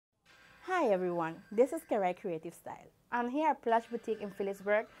Hi everyone, this is Kerai Creative Style. I'm here at Plush Boutique in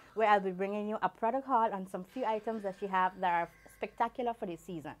Phillipsburg, where I'll be bringing you a product haul on some few items that she have that are spectacular for this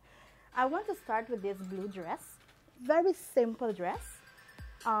season. I want to start with this blue dress. Very simple dress,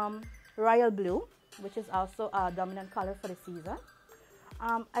 royal blue, which is also a dominant color for the season.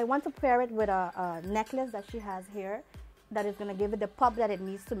 I want to pair it with a necklace that she has here that is going to give it the pop that it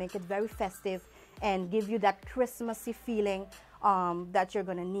needs to make it very festive and give you that Christmassy feeling that you're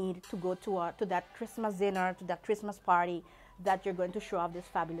going to need to go to that Christmas dinner, to that Christmas party that you're going to show off this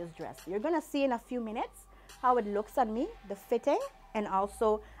fabulous dress. You're going to see in a few minutes how it looks on me, the fitting, and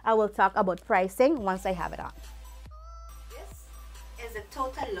also I will talk about pricing once I have it on. This is the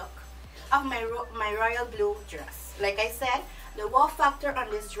total look of my royal blue dress. Like I said, the wow factor on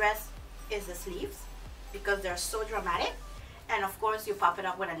this dress is the sleeves because they're so dramatic, and of course you pop it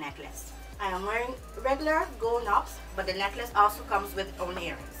up with a necklace. I am wearing regular gold knobs, but the necklace also comes with its own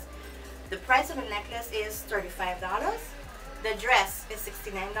earrings. The price of the necklace is $35. The dress is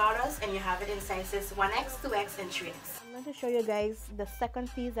 $69, and you have it in sizes 1X, 2X, and 3X. I'm going to show you guys the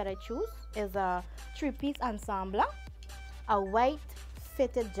second piece that I choose is a three-piece ensemble, a white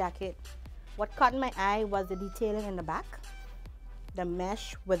fitted jacket. What caught my eye was the detailing in the back, the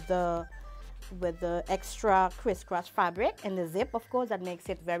mesh with the extra crisscross fabric, and the zip, of course, that makes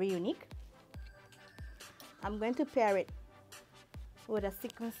it very unique. I'm going to pair it with a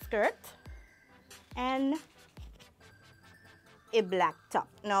sequin skirt and a black top.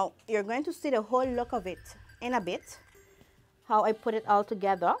 Now, you're going to see the whole look of it in a bit, how I put it all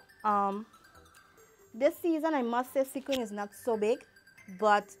together. This season, I must say sequin is not so big,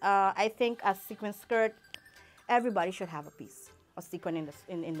 but I think a sequin skirt, everybody should have a piece of sequin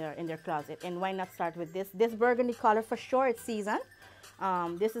in their closet. And why not start with this burgundy color? For sure, it's season.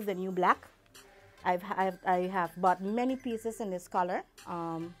 This is the new black. I have bought many pieces in this color,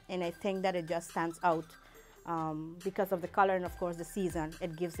 and I think that it just stands out because of the color and of course the season.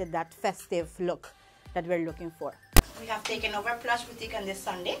 It gives it that festive look that we're looking for. We have taken over Plush Boutique on this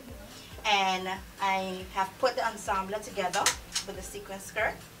Sunday, and I have put the ensemble together with the sequin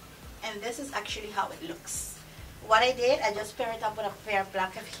skirt, and this is actually how it looks. What I did, I just pair it up with a pair of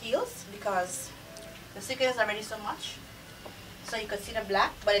black heels because the sequin is already so much. So you can see the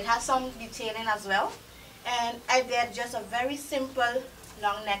black, but it has some detailing as well. And I did just a very simple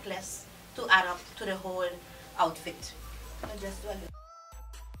long necklace to add up to the whole outfit. I'll just do a little.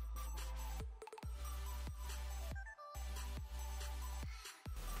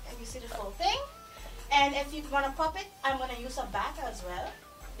 And you see the full thing. And if you want to pop it, I'm going to use a bag as well.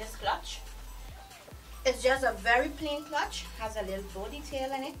 This clutch. It's just a very plain clutch. Has a little bow detail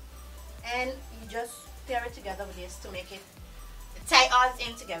in it. And you just pair it together with this to make it tie all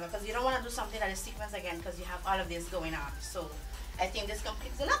in together, because you don't want to do something that is sequins again because you have all of this going on. So I think this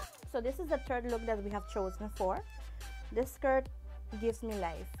completes the look. So this is the third look that we have chosen for. This skirt gives me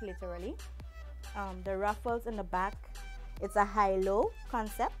life, literally. The ruffles in the back, it's a high-low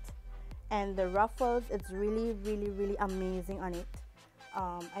concept, and the ruffles, it's really, really, really amazing on it.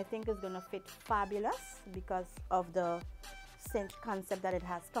 I think it's gonna fit fabulous because of the cinch concept that it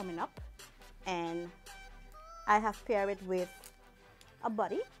has coming up, and I have paired it with a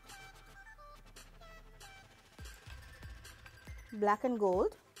body, black and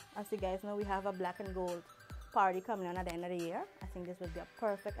gold. As you guys know, we have a black and gold party coming on at the end of the year. I think this would be a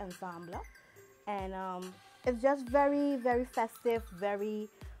perfect ensemble, and it's just very, very festive, very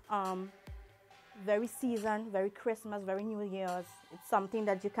very season, very Christmas, very New Year's. It's something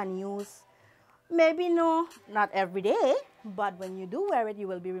that you can use, maybe not every day, but when you do wear it, you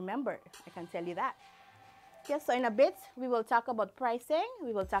will be remembered. I can tell you that. Yes, so in a bit, we will talk about pricing,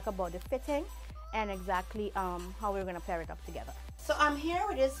 we will talk about the fitting, and exactly how we're going to pair it up together. So I'm here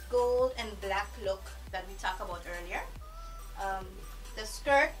with this gold and black look that we talked about earlier. The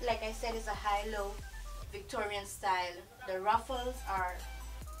skirt, like I said, is a high-low Victorian style. The ruffles are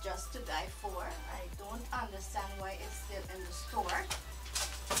just to die for. I don't understand why it's still in the store,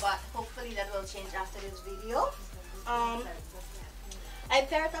 but hopefully that will change after this video. I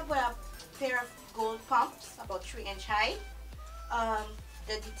paired it up with a pair of gold pumps, about 3-inch high.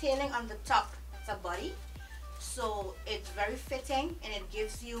 The detailing on the top, it's a body, so it's very fitting, and it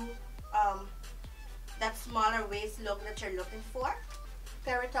gives you that smaller waist look that you're looking for.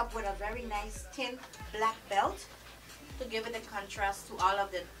 Pair it up with a very nice thin black belt to give it a contrast to all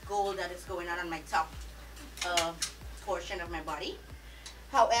of the gold that is going on my top portion of my body.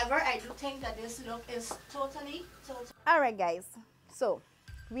 However, I do think that this look is totally. Alright guys, so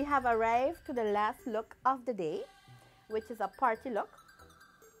we have arrived to the last look of the day, which is a party look.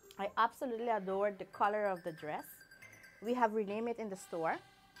 I absolutely adored the color of the dress. We have renamed it in the store.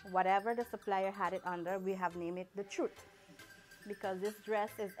 whatever the supplier had it under, we have named it the truth, because this dress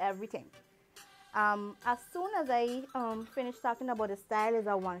is everything. As soon as I finish talking about the style, is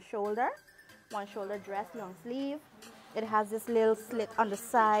a one shoulder dress, long sleeve. It has this little slit on the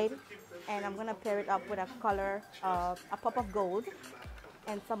side, and I'm gonna pair it up with a color, a pop of gold,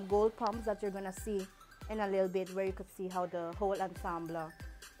 and some gold pumps that you're gonna see in a little bit, where you could see how the whole ensemble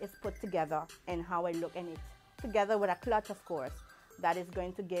is put together and how I look in it, together with a clutch, of course, that is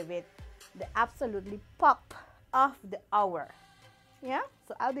going to give it the absolutely pop of the hour. Yeah,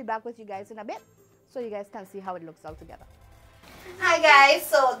 so I'll be back with you guys in a bit so you guys can see how it looks all together. Hi guys,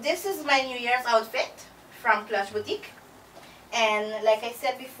 so this is my New Year's outfit from Plush Boutique, and like I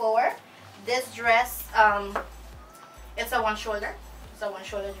said before, this dress, it's a one shoulder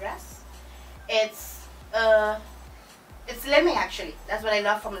dress. It's slimming actually. That's what I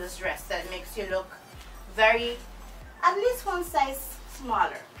love from this dress, that it makes you look very, at least one size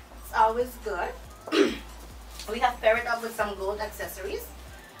smaller. It's always good. We have paired it up with some gold accessories,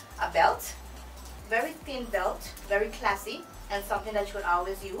 a belt, very thin belt, very classy, and something that you could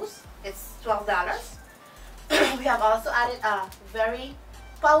always use. It's $12. We have also added a very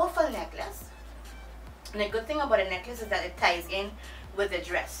powerful necklace. And the good thing about a necklace is that it ties in with the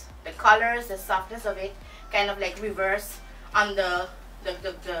dress. The colors, the softness of it kind of like reverse on the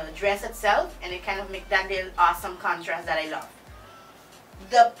dress itself, and it kind of make that little awesome contrast that I love.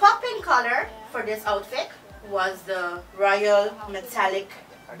 The popping color for this outfit was the royal metallic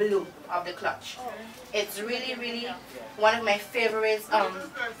blue of the clutch. It's really one of my favorite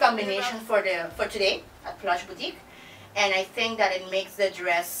combination for today at Plush Boutique, and I think that it makes the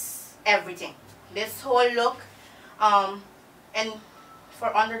dress everything. This whole look, and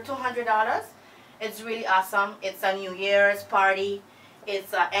for under $200, it's really awesome. It's a New Year's party.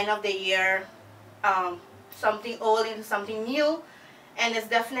 It's end of the year, something old into something new, and it's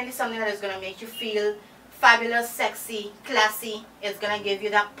definitely something that is going to make you feel fabulous, sexy, classy. It's going to give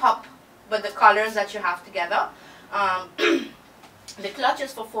you that pop with the colors that you have together. The clutch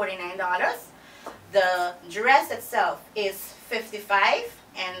is for $49. The dress itself is $55,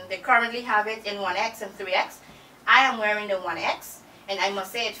 and they currently have it in 1X and 3X. I am wearing the 1X, and I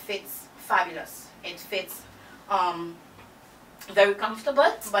must say it fits fabulous. It fits very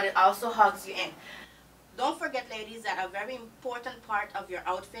comfortable, but it also hugs you in. Don't forget, ladies, that a very important part of your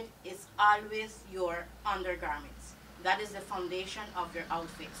outfit is always your undergarments. That is the foundation of your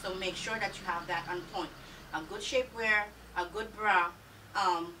outfit. So make sure that you have that on point. A good shapewear, a good bra,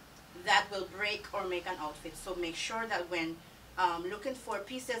 that will break or make an outfit. So make sure that when looking for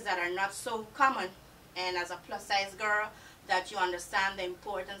pieces that are not so common, and as a plus size girl, that you understand the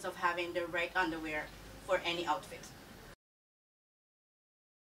importance of having the right underwear for any outfit.